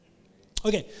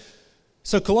Okay,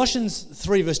 so Colossians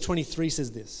 3 verse 23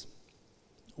 says this.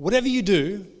 Whatever you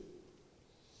do,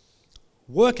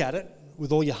 work at it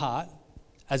with all your heart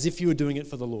as if you were doing it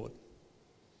for the Lord.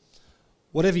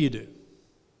 Whatever you do.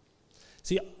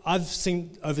 See, I've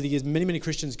seen over the years many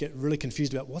Christians get really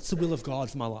confused about what's the will of God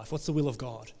for my life? What's the will of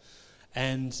God?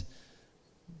 And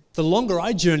the longer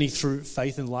I journey through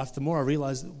faith in life, the more I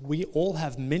realize that we all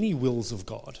have many wills of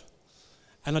God.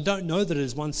 And I don't know that it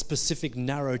is one specific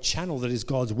narrow channel that is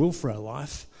God's will for our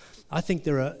life. I think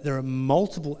there are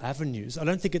multiple avenues. I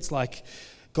don't think it's like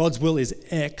God's will is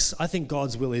X. I think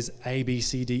God's will is A, B,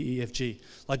 C, D, E, F, G.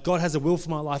 Like God has a will for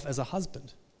my life as a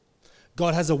husband.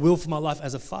 God has a will for my life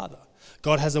as a father.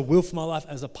 God has a will for my life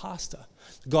as a pastor.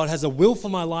 God has a will for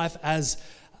my life as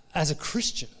a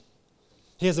Christian.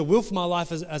 He has a will for my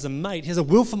life as a mate. He has a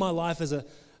will for my life as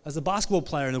a basketball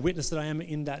player and a witness that I am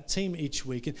in that team each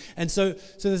week. And so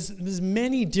there's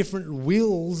many different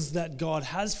wills that God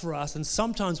has for us, and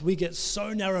sometimes we get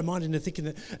so narrow-minded into thinking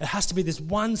that it has to be this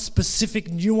one specific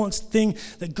nuanced thing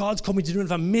that God's called me to do, and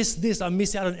if I miss this, I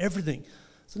miss out on everything.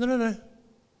 So no.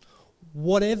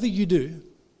 Whatever you do,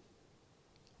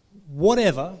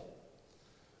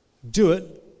 do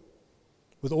it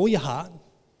with all your heart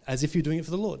as if you're doing it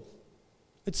for the Lord.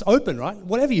 It's open, right?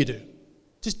 Whatever you do.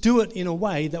 Just do it in a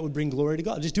way that would bring glory to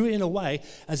God. Just do it in a way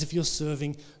as if you're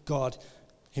serving God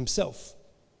himself.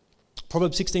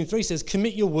 Proverbs 16:3 says,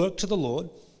 commit your work to the Lord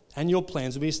and your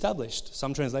plans will be established.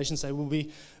 Some translations say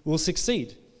will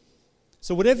succeed.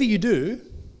 So whatever you do,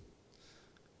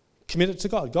 commit it to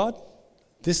God. God,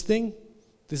 this thing,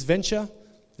 this venture,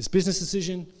 this business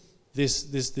decision,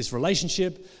 this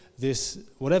relationship, this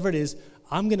whatever it is,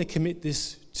 I'm going to commit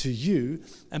this to you.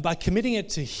 And by committing it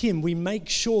to him, we make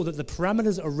sure that the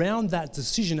parameters around that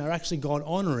decision are actually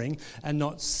God-honoring and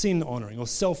not sin-honoring or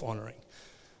self-honoring.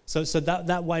 So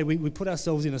that way we put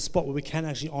ourselves in a spot where we can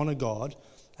actually honor God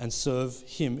and serve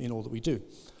him in all that we do.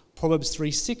 Proverbs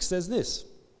 3:6 says this,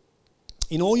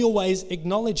 in all your ways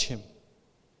acknowledge him.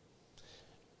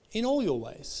 In all your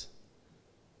ways,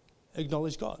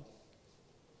 acknowledge God.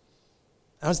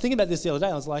 And I was thinking about this the other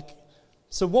day. I was like,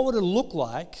 so what would it look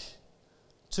like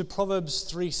to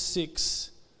Proverbs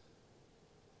 3:6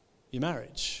 your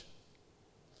marriage?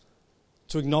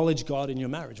 To acknowledge God in your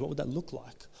marriage, what would that look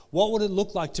like? What would it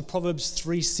look like to Proverbs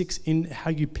 3:6 in how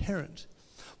you parent?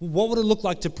 What would it look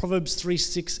like to Proverbs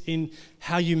 3:6 in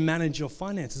how you manage your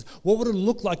finances? What would it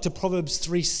look like to Proverbs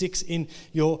 3:6 in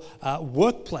your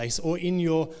workplace or in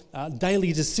your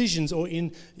daily decisions or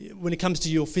in when it comes to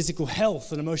your physical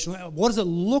health and emotional health? What does it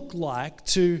look like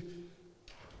to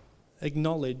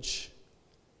acknowledge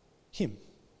him?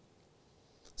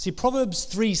 See, Proverbs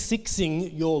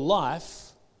 3:6ing your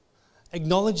life,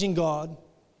 acknowledging God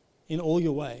in all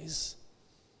your ways.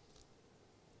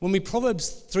 When we Proverbs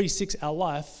 3:6 our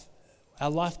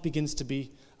life begins to be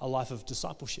a life of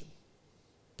discipleship.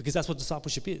 Because that's what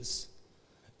discipleship is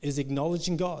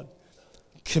acknowledging God,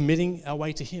 committing our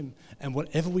way to him, and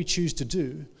whatever we choose to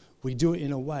do, we do it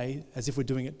in a way as if we're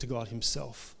doing it to God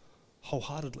himself,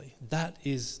 wholeheartedly. That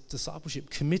is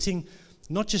discipleship, committing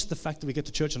not just the fact that we get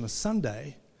to church on a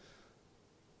Sunday,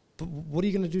 but what are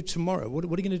you going to do tomorrow? What are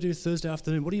you going to do Thursday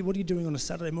afternoon? What are you doing on a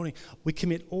Saturday morning? We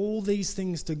commit all these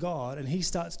things to God, and he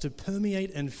starts to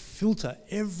permeate and filter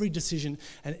every decision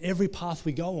and every path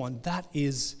we go on. That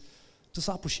is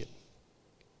discipleship.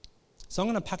 So I'm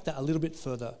going to pack that a little bit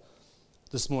further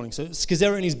this morning. So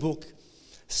Scazzero in his book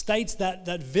states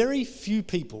that very few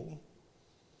people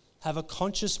have a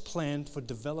conscious plan for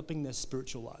developing their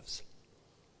spiritual lives.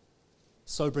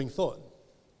 Sobering thought.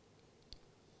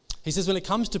 He says when it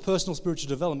comes to personal spiritual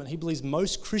development, he believes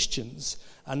most Christians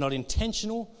are not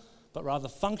intentional, but rather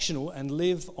functional and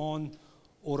live on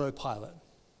autopilot.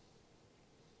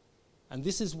 And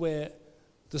this is where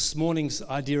this morning's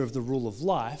idea of the rule of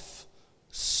life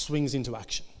swings into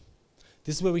action.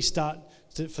 This is where we start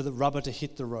for the rubber to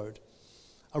hit the road.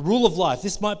 A rule of life.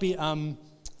 This might be,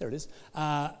 there it is,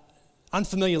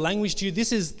 unfamiliar language to you.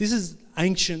 This is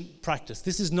ancient practice.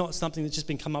 This is not something that's just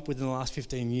been come up with in the last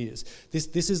 15 years.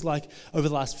 This is like over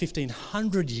the last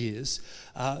 1,500 years,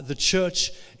 the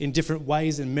church in different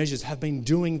ways and measures have been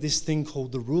doing this thing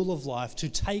called the rule of life to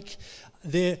take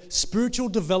their spiritual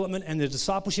development and their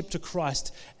discipleship to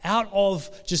Christ out of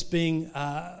just being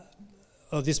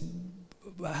of this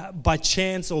by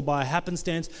chance or by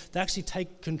happenstance. They actually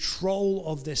take control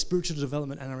of their spiritual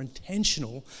development and are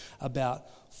intentional about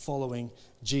following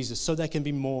Jesus so they can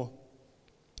be more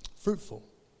fruitful.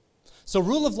 So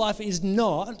rule of life is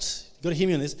not, you've got to hear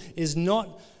me on this, is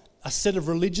not a set of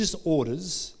religious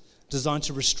orders designed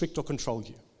to restrict or control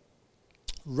you.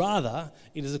 Rather,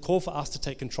 it is a call for us to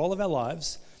take control of our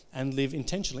lives and live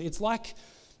intentionally. It's like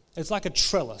a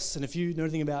trellis. And if you know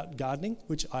anything about gardening,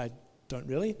 which I don't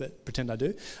really, but pretend I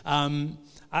do,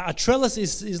 a trellis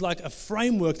is like a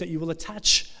framework that you will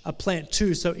attach a plant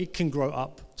to so it can grow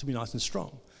up to be nice and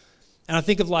strong. And I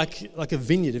think of like a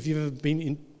vineyard. If you've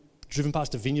ever driven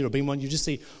past a vineyard or been one, you just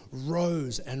see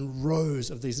rows and rows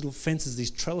of these little fences,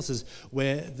 these trellises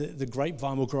where the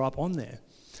grapevine will grow up on there.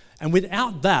 And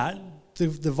without that,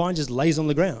 the vine just lays on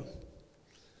the ground.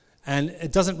 And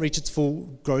it doesn't reach its full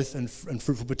growth and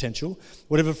fruitful potential.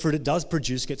 Whatever fruit it does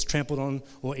produce gets trampled on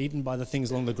or eaten by the things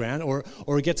along the ground, or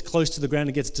it gets close to the ground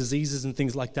and gets diseases and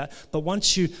things like that. But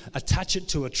once you attach it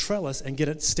to a trellis and get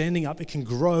it standing up, it can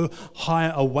grow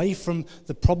higher away from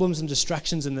the problems and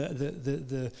distractions and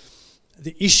the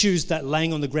issues that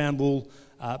laying on the ground will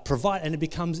provide, and it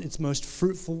becomes its most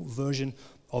fruitful version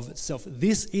of itself.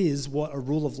 This is what a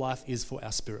rule of life is for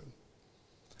our spirit.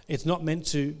 It's not meant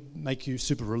to make you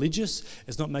super religious.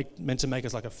 It's not meant to make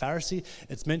us like a Pharisee.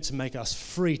 It's meant to make us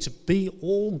free to be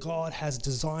all God has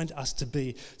designed us to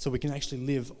be so we can actually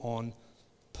live on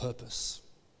purpose.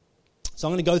 So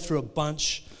I'm going to go through a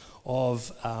bunch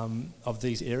of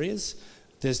these areas.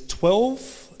 There's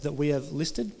 12 that we have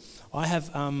listed. I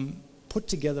have put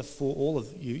together for all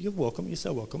of you, you're welcome, you're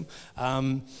so welcome,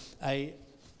 a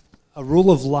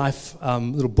rule of life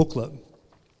little booklet,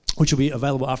 which will be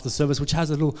available after the service, which has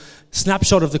a little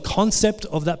snapshot of the concept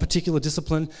of that particular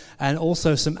discipline and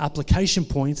also some application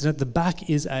points. And at the back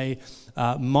is a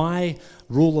My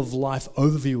Rule of Life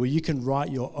overview where you can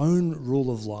write your own rule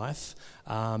of life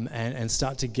and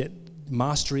start to get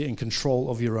mastery and control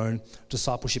of your own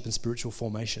discipleship and spiritual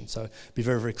formation. So it'll be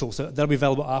very, very cool. So that'll be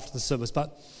available after the service.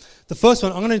 But the first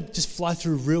one, I'm going to just fly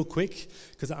through real quick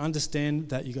because I understand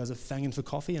that you guys are fanging for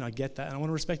coffee, and I get that, and I want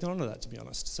to respect and honour that, to be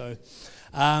honest. So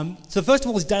first of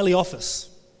all is daily office.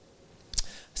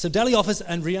 So daily office,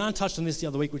 and Rian touched on this the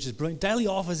other week, which is brilliant. Daily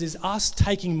office is us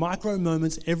taking micro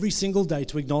moments every single day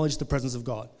to acknowledge the presence of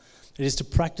God. It is to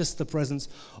practice the presence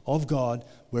of God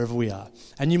wherever we are.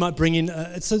 And you might bring in,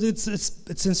 it's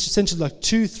essentially like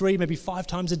 2, 3, maybe 5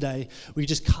 times a day where you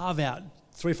just carve out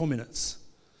 3 or 4 minutes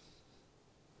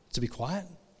to be quiet,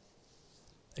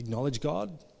 acknowledge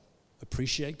God,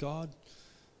 appreciate God,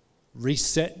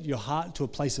 reset your heart to a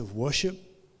place of worship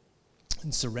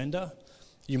and surrender.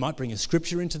 You might bring a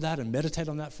scripture into that and meditate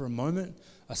on that for a moment,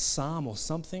 a psalm or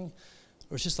something.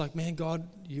 Or it's just like, man, God,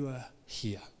 you are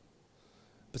here.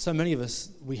 But so many of us,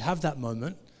 we have that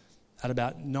moment at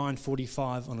about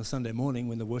 9:45 on a Sunday morning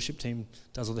when the worship team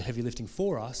does all the heavy lifting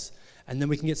for us, and then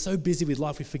we can get so busy with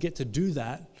life we forget to do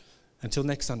that until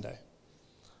next Sunday.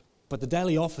 But the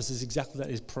daily office is exactly that,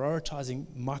 is prioritizing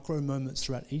micro moments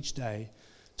throughout each day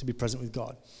to be present with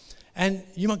God. And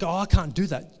you might go, I can't do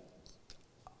that.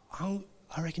 I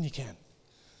reckon you can.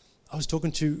 I was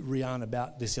talking to Rian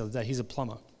about this the other day. He's a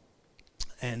plumber.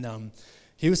 And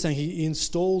he was saying he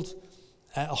installed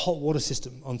a hot water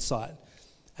system on site.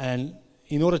 And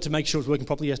in order to make sure it's working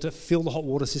properly, he has to fill the hot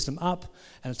water system up,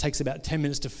 and it takes about 10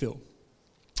 minutes to fill.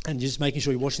 And you're just making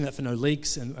sure you're washing that for no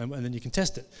leaks, and then you can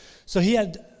test it. So he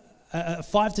had a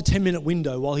 5 to 10 minute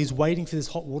window while he's waiting for this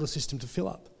hot water system to fill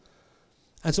up.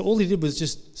 And so all he did was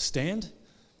just stand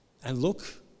and look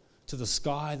to the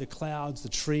sky, the clouds, the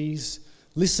trees,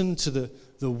 listen to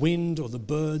the wind or the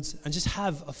birds, and just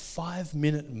have a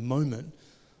 5-minute moment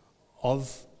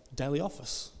of daily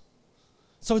office.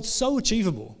 So it's so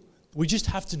achievable. We just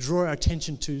have to draw our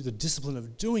attention to the discipline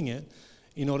of doing it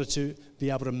in order to be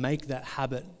able to make that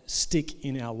habit stick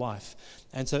in our life.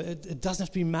 And so it doesn't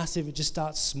have to be massive, it just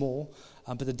starts small,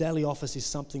 but the daily office is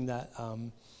something that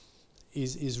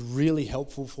is really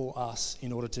helpful for us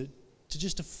in order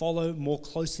to follow more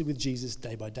closely with Jesus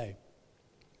day by day.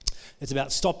 It's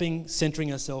about stopping,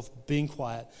 centering ourselves, being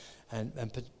quiet, and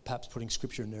perhaps putting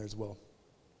scripture in there as well.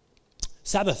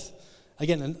 Sabbath.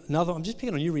 Again, another, I'm just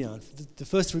picking on you, Rian. The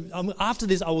first 3, after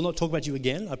this, I will not talk about you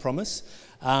again, I promise.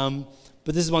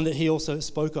 But this is one that he also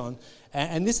spoke on.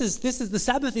 And this is the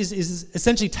Sabbath is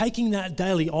essentially taking that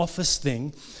daily office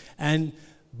thing and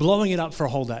blowing it up for a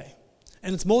whole day.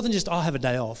 And it's more than just, I'll have a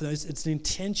day off. It's an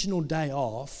intentional day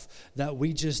off that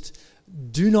we just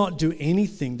do not do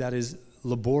anything that is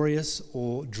laborious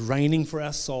or draining for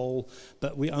our soul,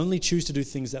 but we only choose to do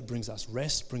things that brings us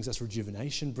rest, brings us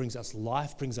rejuvenation, brings us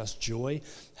life, brings us joy,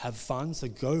 have fun. So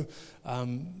go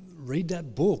read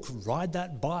that book, ride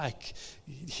that bike,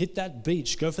 hit that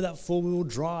beach, go for that 4-wheel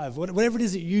drive, whatever it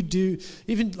is that you do.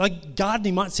 Even like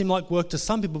gardening might seem like work to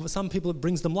some people, but some people it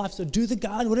brings them life. So do the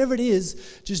garden, whatever it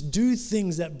is, just do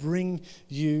things that bring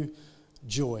you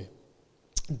joy.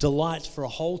 Delight for a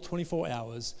whole 24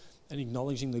 hours and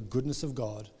acknowledging the goodness of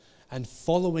God and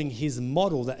following his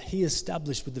model that he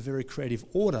established with the very creative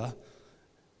order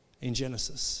in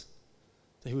Genesis,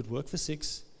 that he would work for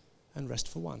 6 and rest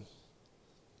for 1.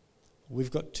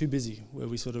 We've got too busy where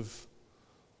we sort of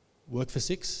work for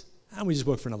 6 and we just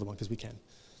work for another one because we can.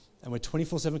 And we're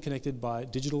 24/7 connected by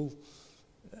digital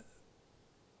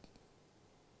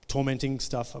tormenting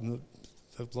stuff.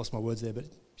 I've lost my words there, but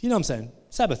you know what I'm saying.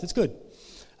 Sabbath, it's good.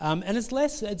 And it's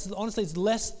less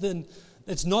than,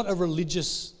 it's not a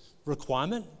religious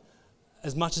requirement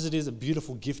as much as it is a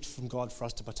beautiful gift from God for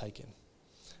us to partake in.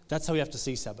 That's how we have to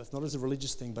see Sabbath, not as a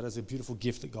religious thing, but as a beautiful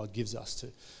gift that God gives us to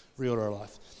reorder our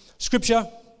life. Scripture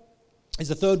is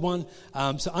the third one.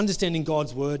 So understanding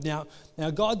God's word. Now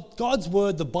God's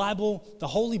word, the Bible, the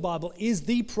Holy Bible, is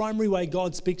the primary way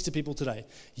God speaks to people today.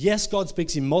 Yes, God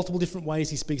speaks in multiple different ways.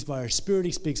 He speaks via His Spirit.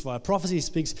 He speaks via prophecy. He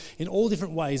speaks in all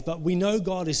different ways. But we know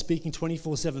God is speaking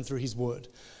 24/7 through His word.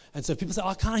 And so if people say,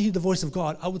 I can't hear the voice of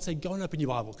God, I would say, go and open your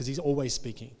Bible because He's always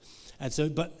speaking. And so,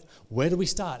 but where do we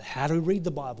start? How do we read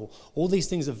the Bible? All these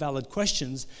things are valid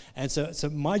questions. And so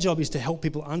my job is to help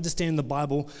people understand the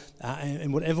Bible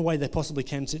in whatever way they possibly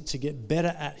can to get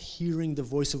better at hearing the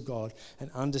voice of God and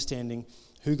understanding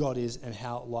who God is and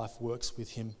how life works with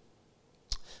Him.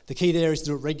 The key there is to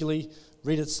do it regularly,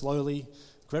 read it slowly,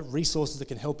 grab resources that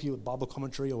can help you with Bible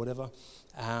commentary or whatever.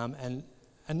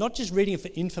 And not just reading it for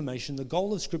information. The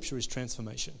goal of Scripture is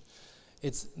transformation.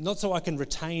 It's not so I can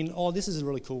retain, this is a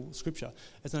really cool Scripture.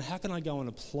 It's not how can I go and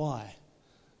apply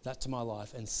that to my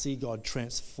life and see God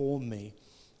transform me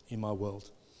in my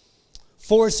world.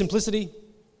 4 is simplicity.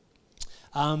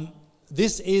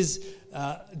 This is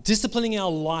disciplining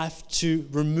our life to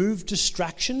remove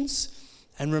distractions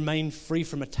and remain free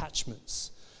from attachments.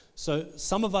 So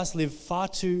some of us live far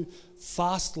too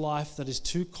fast life that is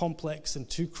too complex and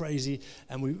too crazy,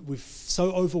 and we're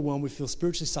so overwhelmed, we feel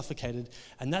spiritually suffocated,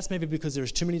 and that's maybe because there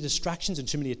is too many distractions and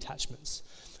too many attachments.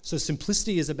 So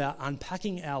simplicity is about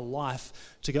unpacking our life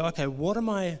to go, okay, what am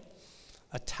I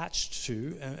attached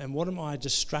to and what am I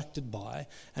distracted by,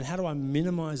 and how do I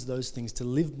minimize those things to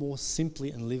live more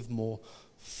simply and live more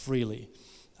freely?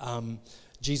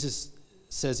 Jesus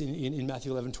says in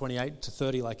Matthew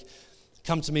 11:28-30,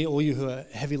 come to me, all you who are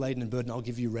heavy laden and burdened, I'll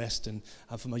give you rest. And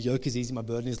for my yoke is easy, my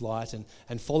burden is light.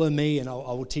 And follow me, and I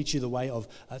will teach you the way of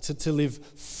to live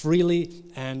freely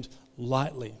and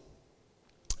lightly.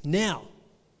 Now,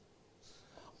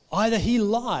 either he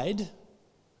lied,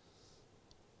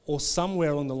 or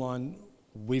somewhere along the line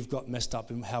we've got messed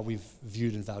up in how we've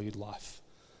viewed and valued life.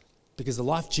 Because the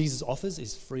life Jesus offers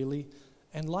is freely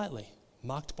and lightly,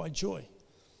 marked by joy.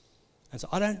 And so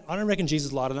I don't reckon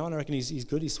Jesus lied on that one. I reckon he's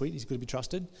good, he's sweet, he's good to be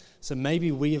trusted. So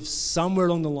maybe we have somewhere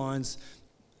along the lines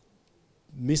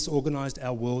misorganized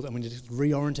our world, and we need to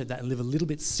reorient that and live a little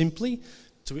bit simply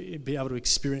to be able to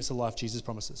experience the life Jesus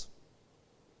promises.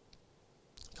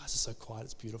 Guys, it's so quiet,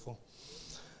 it's beautiful.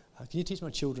 Can you teach my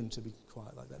children to be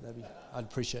quiet like that? I'd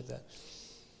appreciate that.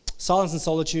 Silence and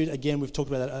solitude, again, we've talked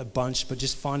about that a bunch, but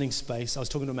just finding space. I was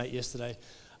talking to a mate yesterday,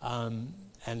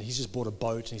 and he's just bought a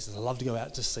boat, and he says, I love to go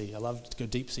out to sea. I love to go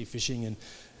deep sea fishing. And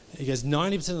he goes,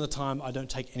 90% of the time, I don't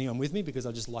take anyone with me because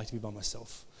I just like to be by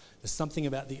myself. There's something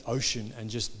about the ocean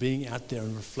and just being out there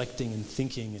and reflecting and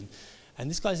thinking. And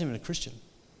this guy's even a Christian.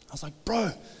 I was like, bro,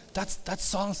 that's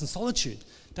silence and solitude.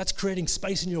 That's creating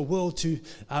space in your world to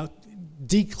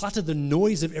declutter the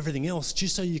noise of everything else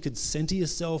just so you could center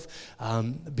yourself,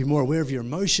 be more aware of your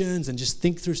emotions and just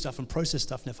think through stuff and process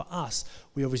stuff. Now for us,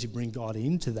 we obviously bring God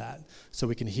into that so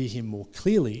we can hear Him more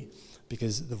clearly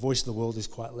because the voice of the world is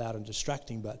quite loud and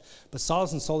distracting. But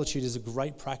silence and solitude is a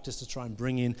great practice to try and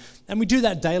bring in. And we do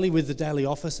that daily with the daily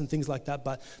office and things like that,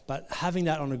 but having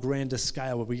that on a grander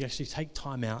scale where we actually take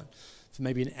time out for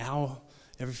maybe an hour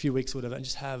every few weeks or whatever and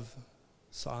just have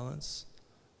silence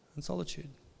and solitude.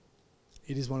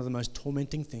 It is one of the most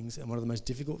tormenting things and one of the most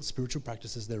difficult spiritual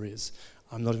practices there is.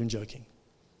 I'm not even joking.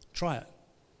 Try it.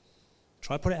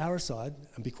 Try put an hour aside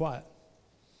and be quiet.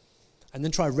 And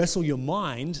then try wrestle your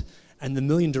mind and the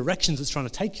million directions it's trying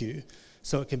to take you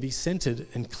so it can be centered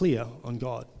and clear on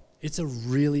God. It's a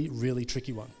really, really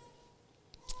tricky one.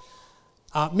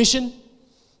 Mission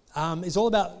is all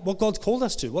about what God's called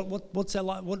us to. What's our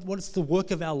life? What's the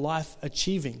work of our life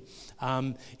achieving?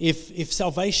 If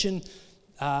salvation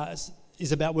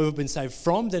is about where we've been saved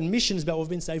from, then mission is about what we've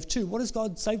been saved to. What has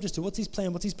God saved us to? What's His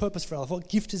plan? What's His purpose for our life? What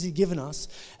gift has He given us?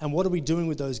 And what are we doing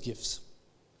with those gifts?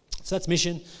 So that's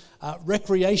mission.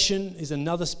 Recreation is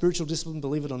another spiritual discipline,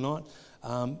 believe it or not.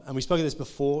 And we spoke of this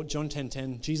before, John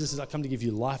 10:10. Jesus says, I come to give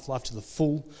you life to the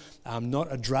full, not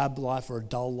a drab life or a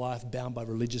dull life bound by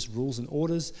religious rules and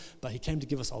orders, but he came to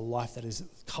give us a life that is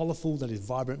colourful, that is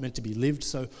vibrant, meant to be lived.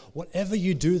 So whatever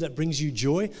you do that brings you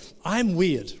joy, I'm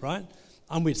weird, right?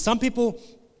 I'm weird. Some people,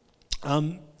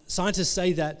 scientists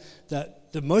say that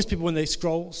most people, when they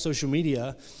scroll social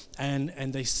media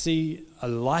and they see a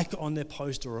like on their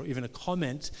post or even a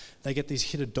comment, they get this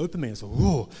hit of dopamine. So,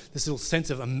 ooh, this little sense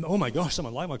of, oh my gosh,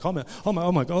 someone liked my comment. Oh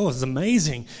my God, this is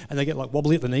amazing. And they get like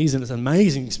wobbly at the knees, and it's an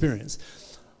amazing experience.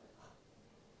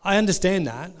 I understand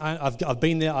that. I've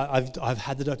been there. I've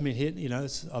had the dopamine hit.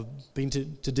 I've been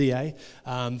to DA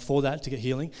for that to get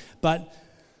healing. But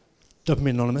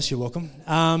Dopamine Anonymous, you're welcome.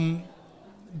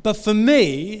 But for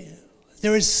me,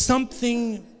 there is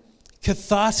something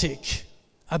cathartic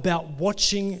about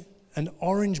watching an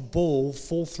orange ball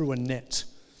fall through a net.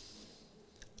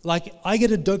 Like, I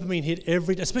get a dopamine hit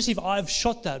every day, especially if I've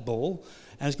shot that ball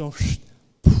and it's gone.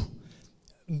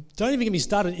 Don't even get me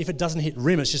started if it doesn't hit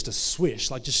rim, it's just a swish,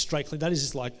 like just straight. That is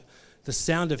just like the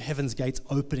sound of heaven's gates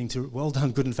opening to, well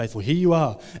done, good and faithful. Here you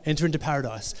are, enter into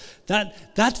paradise.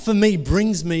 That for me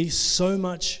brings me so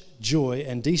much joy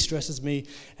and de-stresses me.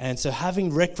 And so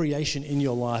having recreation in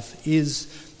your life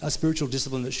is a spiritual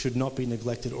discipline that should not be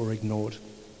neglected or ignored.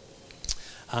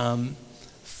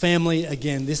 Family,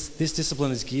 again, this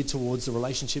discipline is geared towards the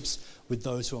relationships with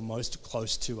those who are most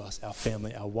close to us, our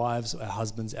family, our wives, our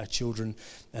husbands, our children,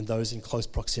 and those in close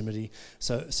proximity.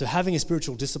 So having a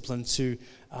spiritual discipline to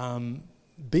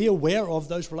be aware of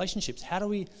those relationships. How do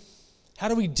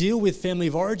we deal with family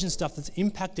of origin stuff that's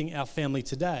impacting our family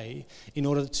today in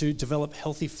order to develop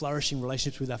healthy, flourishing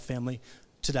relationships with our family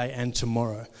today and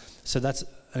tomorrow? So that's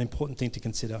an important thing to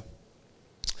consider.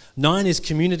 9 is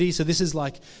community. So this is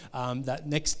like that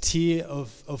next tier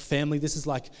of family. This is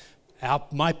like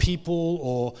my people,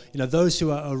 or those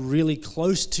who are really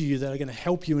close to you that are going to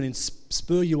help you and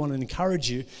spur you on and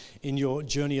encourage you in your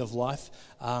journey of life.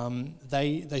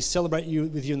 They celebrate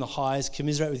with you in the highs,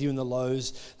 commiserate with you in the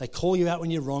lows. They call you out when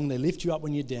you're wrong. They lift you up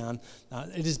when you're down.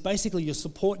 It is basically your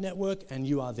support network, and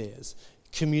you are theirs.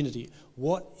 Community.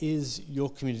 What is your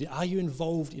community? Are you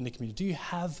involved in a community? Do you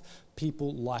have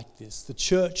people like this? The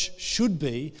church should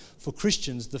be, for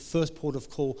Christians, the first port of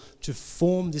call to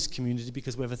form this community,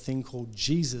 because we have a thing called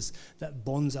Jesus that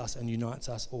bonds us and unites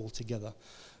us all together.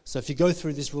 So if you go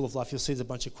through this rule of life, you'll see there's a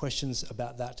bunch of questions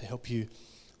about that to help you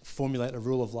formulate a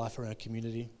rule of life around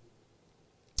community.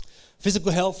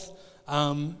 Physical health.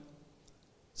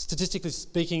 Statistically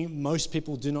speaking, most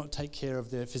people do not take care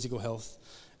of their physical health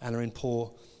and are in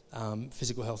poor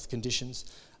physical health conditions.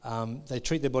 They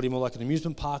treat their body more like an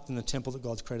amusement park than the temple that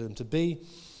God's created them to be.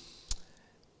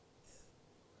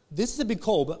 This is a big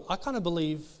call, but I kind of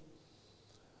believe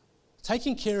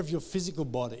taking care of your physical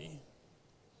body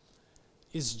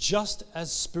is just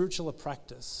as spiritual a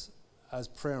practice as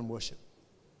prayer and worship.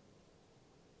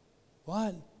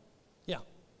 What? Yeah.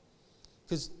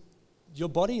 Because your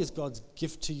body is God's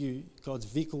gift to you, God's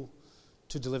vehicle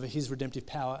to deliver his redemptive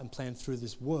power and plan through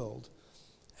this world.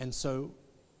 And so,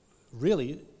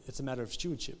 really, it's a matter of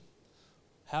stewardship.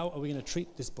 How are we going to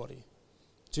treat this body?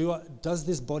 Does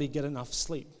this body get enough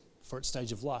sleep for its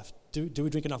stage of life? Do we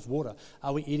drink enough water?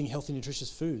 Are we eating healthy, nutritious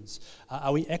foods?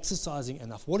 Are we exercising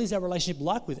enough? What is our relationship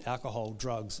like with alcohol,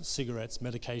 drugs, cigarettes,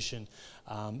 medication,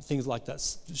 things like that,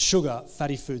 sugar,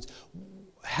 fatty foods?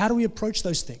 How do we approach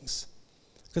those things?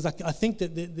 Because I think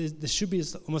that there should be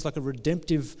almost like a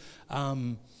redemptive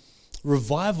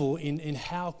revival in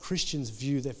how Christians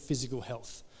view their physical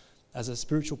health as a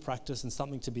spiritual practice and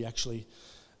something to be actually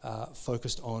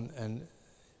focused on and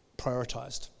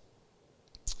prioritized.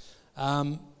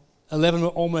 11, we're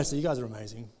almost there. You guys are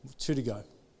amazing. 2 to go.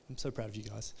 I'm so proud of you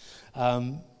guys.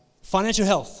 Financial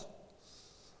health.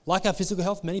 Like our physical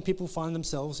health, many people find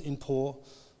themselves in poor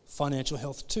financial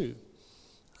health too.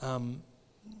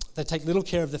 They take little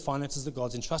care of the finances that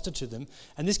God's entrusted to them.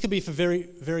 And this could be for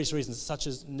various reasons, such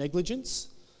as negligence.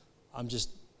 I just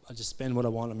spend what I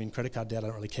want. I mean, credit card debt, I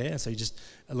don't really care. So you're just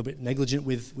a little bit negligent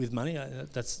with money.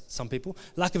 That's some people.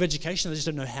 Lack of education. They just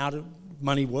don't know how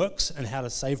money works and how to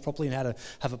save properly and how to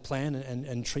have a plan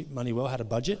and treat money well, how to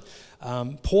budget.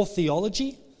 Poor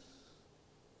theology.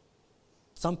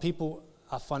 Some people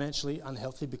are financially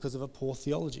unhealthy because of a poor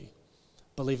theology,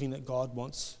 believing that God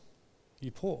wants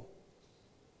you poor.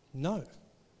 No.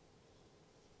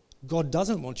 God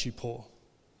doesn't want you poor.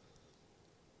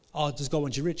 Oh, does God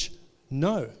want you rich?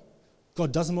 No.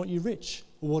 God doesn't want you rich.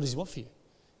 Well, what does he want for you?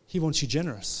 He wants you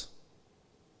generous.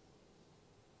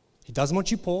 He doesn't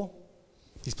want you poor.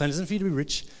 His plan isn't for you to be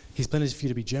rich. His plan is for you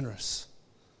to be generous.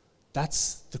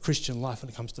 That's the Christian life when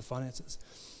it comes to finances.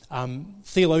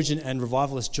 Theologian and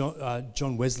revivalist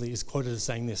John Wesley is quoted as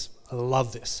saying this. I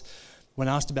love this. When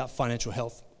asked about financial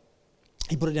health,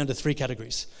 he put it down to 3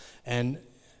 categories. And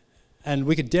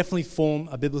we could definitely form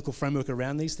a biblical framework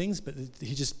around these things, but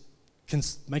he just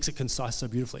makes it concise so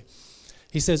beautifully.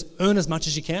 He says, earn as much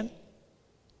as you can,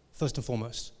 first and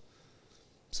foremost.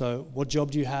 So what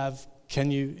job do you have?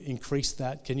 Can you increase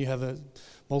that? Can you have a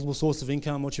multiple source of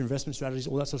income? What's your investment strategies?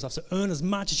 All that sort of stuff. So earn as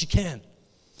much as you can.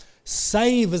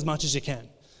 Save as much as you can.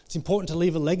 It's important to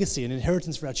leave a legacy, an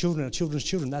inheritance for our children, our children's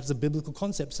children. That's a biblical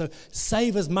concept. So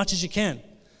save as much as you can.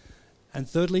 And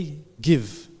thirdly,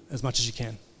 give as much as you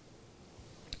can.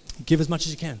 Give as much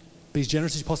as you can. Be as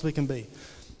generous as you possibly can be.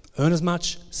 Earn as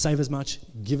much, save as much,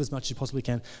 give as much as you possibly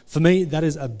can. For me, that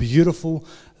is a beautiful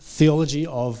theology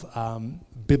of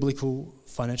biblical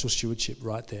financial stewardship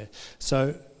right there.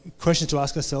 So, questions to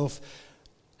ask ourselves: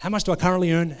 how much do I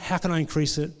currently earn? How can I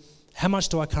increase it? How much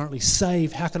do I currently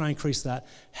save? How can I increase that?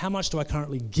 How much do I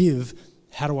currently give?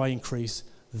 How do I increase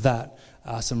that?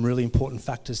 Some really important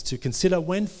factors to consider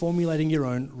when formulating your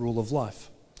own rule of life.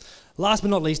 Last but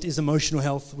not least is emotional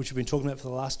health, which we've been talking about for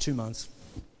the last 2 months.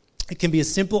 It can be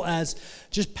as simple as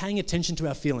just paying attention to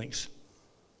our feelings.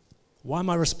 Why am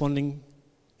I responding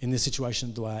in this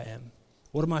situation the way I am?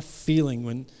 What am I feeling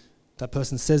when that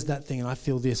person says that thing and I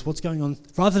feel this? What's going on?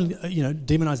 Rather than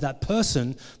demonize that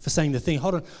person for saying the thing,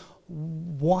 hold on,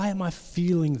 why am I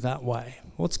feeling that way?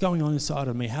 What's going on inside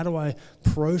of me? How do I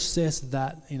process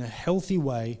that in a healthy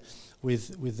way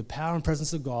with the power and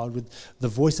presence of God, with the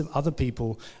voice of other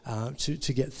people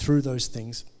to get through those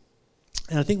things?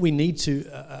 And I think we need to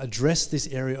address this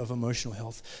area of emotional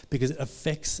health because it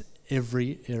affects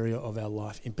every area of our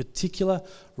life, in particular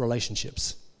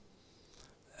relationships.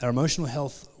 Our emotional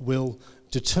health will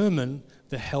determine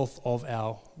the health of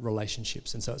our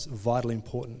relationships, and so it's vitally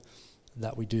important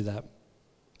that we do that.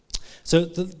 So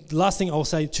the last thing I'll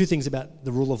say, 2 things about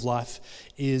the rule of life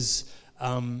is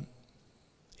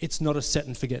it's not a set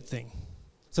and forget thing.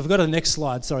 So if we go to the next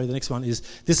slide, the next one is,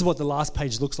 this is what the last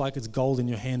page looks like. It's gold in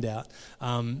your handout.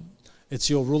 It's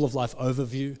your rule of life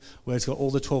overview, where it's got all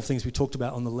the 12 things we talked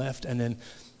about on the left, and then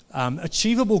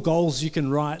achievable goals you can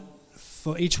write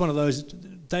for each one of those,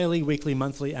 daily, weekly,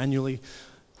 monthly, annually.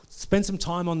 Spend some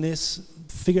time on this,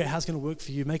 figure out how it's going to work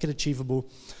for you, make it achievable.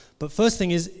 But first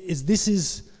thing is this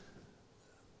is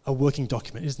a working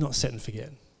document. It's not set and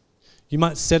forget. You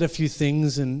might set a few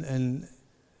things and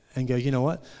go, you know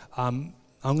what, I'm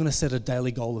going to set a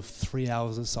daily goal of 3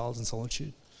 hours of silence and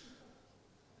solitude.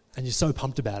 And you're so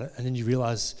pumped about it, and then you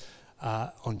realize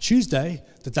on Tuesday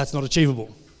that that's not achievable.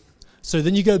 So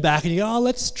then you go back and you go,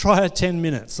 let's try 10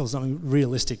 minutes or something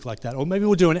realistic like that. Or maybe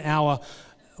we'll do an hour,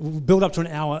 we'll build up to an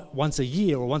hour once a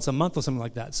year or once a month or something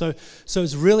like that. So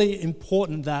it's really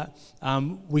important that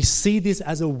we see this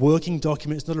as a working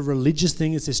document. It's not a religious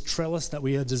thing. It's this trellis that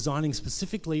we are designing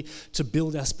specifically to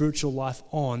build our spiritual life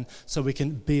on so we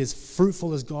can be as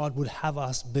fruitful as God would have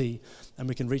us be and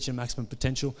we can reach our maximum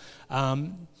potential.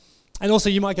 And also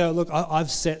you might go, look,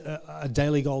 I've set a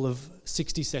daily goal of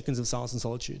 60 seconds of silence and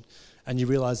solitude. And you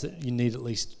realize that you need at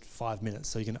least 5 minutes,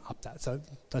 so you can up that. So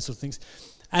those sort of things.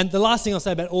 And the last thing I'll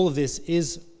say about all of this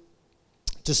is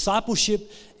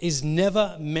discipleship is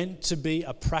never meant to be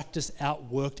a practice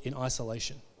outworked in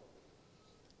isolation.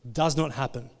 Does not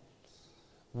happen.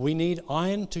 We need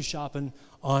iron to sharpen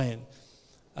iron.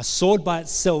 A sword by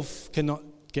itself cannot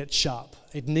get sharp.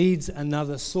 It needs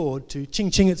another sword to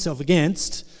ching itself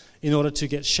against in order to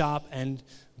get sharp and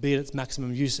be at its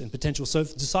maximum use and potential. So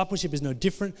discipleship is no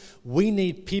different. We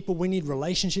need people, we need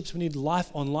relationships, we need life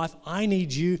on life. I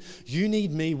need you, you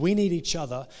need me, we need each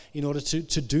other in order to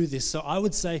do this. So I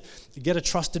would say get a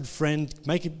trusted friend,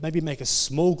 maybe make a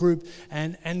small group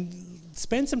and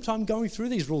spend some time going through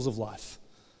these rules of life.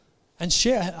 And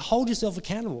share, hold yourself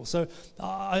accountable. So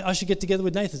I should get together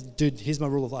with Nathan. Dude, here's my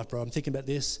rule of life, bro. I'm thinking about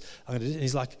this. And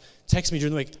he's like, text me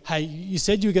during the week. Hey, you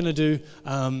said you were going to do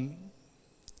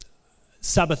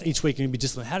Sabbath each week and you'd be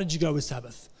disciplined. How did you go with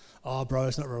Sabbath? Oh, bro,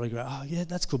 it's not really great. Oh, yeah,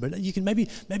 that's cool. But you can maybe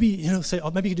say, maybe you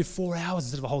can do 4 hours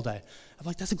instead of a whole day. I'm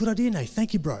like, that's a good idea, Nate.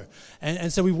 Thank you, bro.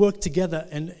 And so we work together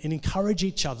and encourage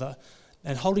each other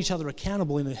and hold each other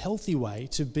accountable in a healthy way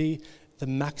to be the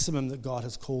maximum that God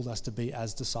has called us to be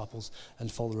as disciples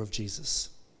and follower of Jesus.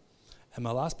 And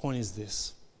my last point is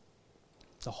this.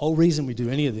 The whole reason we do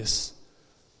any of this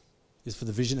is for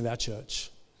the vision of our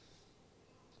church,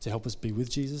 to help us be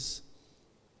with Jesus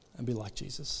and be like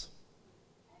Jesus.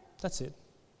 That's it.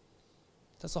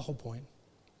 That's the whole point.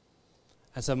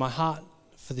 And so my heart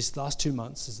for this last 2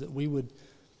 months is that we would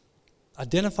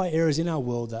identify areas in our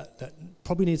world that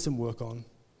probably need some work on,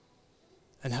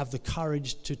 and have the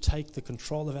courage to take the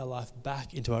control of our life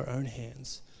back into our own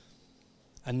hands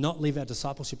and not leave our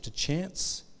discipleship to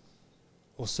chance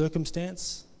or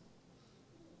circumstance,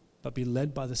 but be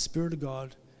led by the Spirit of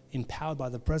God, empowered by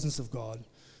the presence of God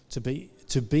to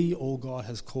be all God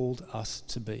has called us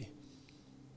to be.